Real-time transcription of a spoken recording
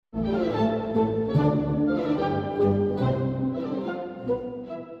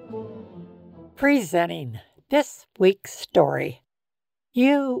Presenting this week's story,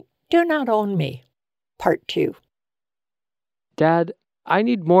 You Do Not Own Me, Part 2. Dad, I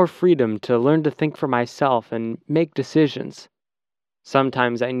need more freedom to learn to think for myself and make decisions.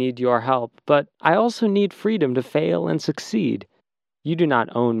 Sometimes I need your help, but I also need freedom to fail and succeed. You do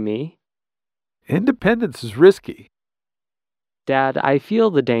not own me. Independence is risky. Dad, I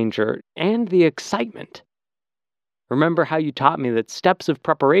feel the danger and the excitement. Remember how you taught me that steps of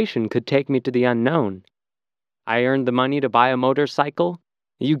preparation could take me to the unknown. I earned the money to buy a motorcycle.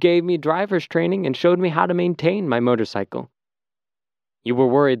 You gave me driver's training and showed me how to maintain my motorcycle. You were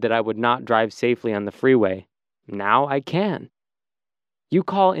worried that I would not drive safely on the freeway. Now I can. You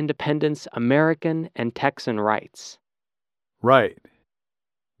call independence American and Texan rights. Right.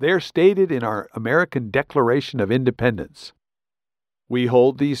 They are stated in our American Declaration of Independence. We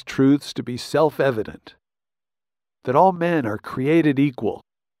hold these truths to be self-evident, that all men are created equal,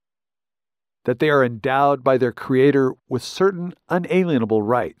 that they are endowed by their Creator with certain unalienable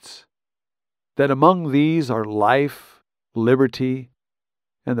rights, that among these are life, liberty,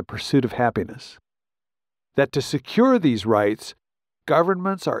 and the pursuit of happiness, that to secure these rights,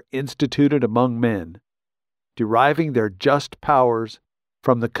 governments are instituted among men, deriving their just powers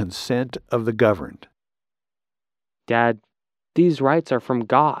from the consent of the governed. Dad, these rights are from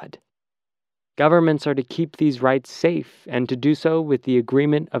God. Governments are to keep these rights safe and to do so with the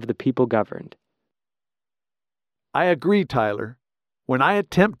agreement of the people governed. I agree, Tyler. When I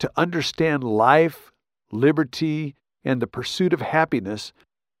attempt to understand life, liberty, and the pursuit of happiness,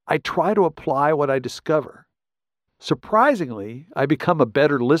 I try to apply what I discover. Surprisingly, I become a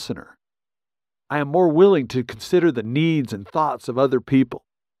better listener. I am more willing to consider the needs and thoughts of other people.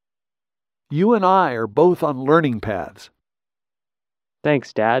 You and I are both on learning paths.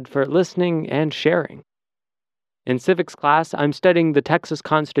 Thanks, Dad, for listening and sharing. In civics class, I'm studying the Texas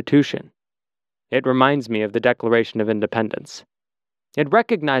Constitution. It reminds me of the Declaration of Independence. It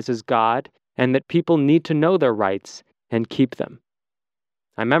recognizes God and that people need to know their rights and keep them.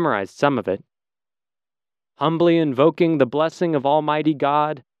 I memorized some of it. Humbly invoking the blessing of Almighty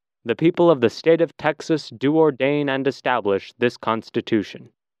God, the people of the state of Texas do ordain and establish this Constitution.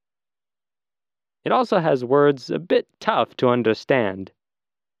 It also has words a bit tough to understand.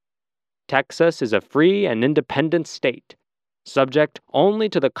 Texas is a free and independent state, subject only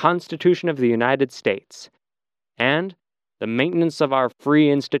to the Constitution of the United States, and the maintenance of our free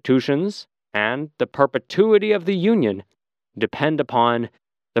institutions and the perpetuity of the Union depend upon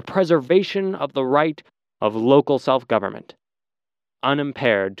the preservation of the right of local self-government,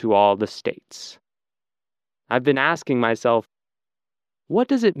 unimpaired to all the states. I've been asking myself, what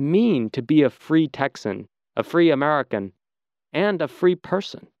does it mean to be a free Texan, a free American, and a free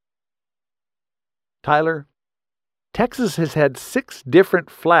person? Tyler, Texas has had 6 different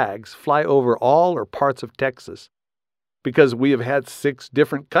flags fly over all or parts of Texas because we have had 6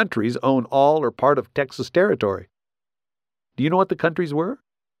 different countries own all or part of Texas territory. Do you know what the countries were?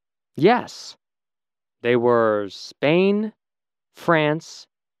 Yes. They were Spain, France,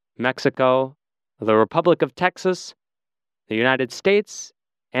 Mexico, the Republic of Texas, the United States,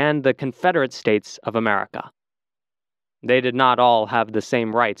 and the Confederate States of America. They did not all have the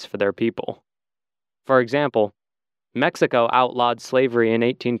same rights for their people. For example, Mexico outlawed slavery in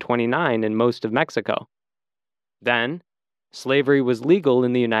 1829 in most of Mexico. Then, slavery was legal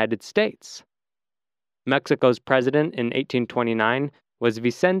in the United States. Mexico's president in 1829 was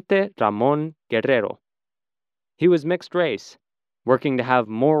Vicente Ramón Guerrero. He was mixed race, working to have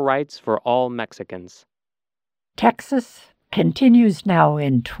more rights for all Mexicans. Texas continues now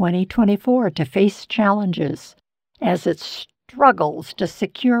in 2024 to face challenges as it struggles to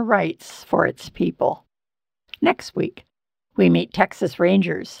secure rights for its people. Next week, we meet Texas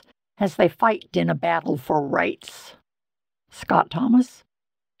Rangers as they fight in a battle for rights. Scott Thomas,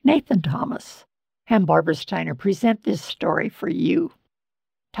 Nathan Thomas, and Barbara Steiner present this story for you.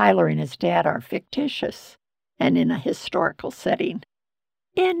 Tyler and his dad are fictitious and in a historical setting.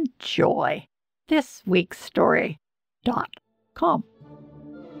 Enjoy thisweekstory.com.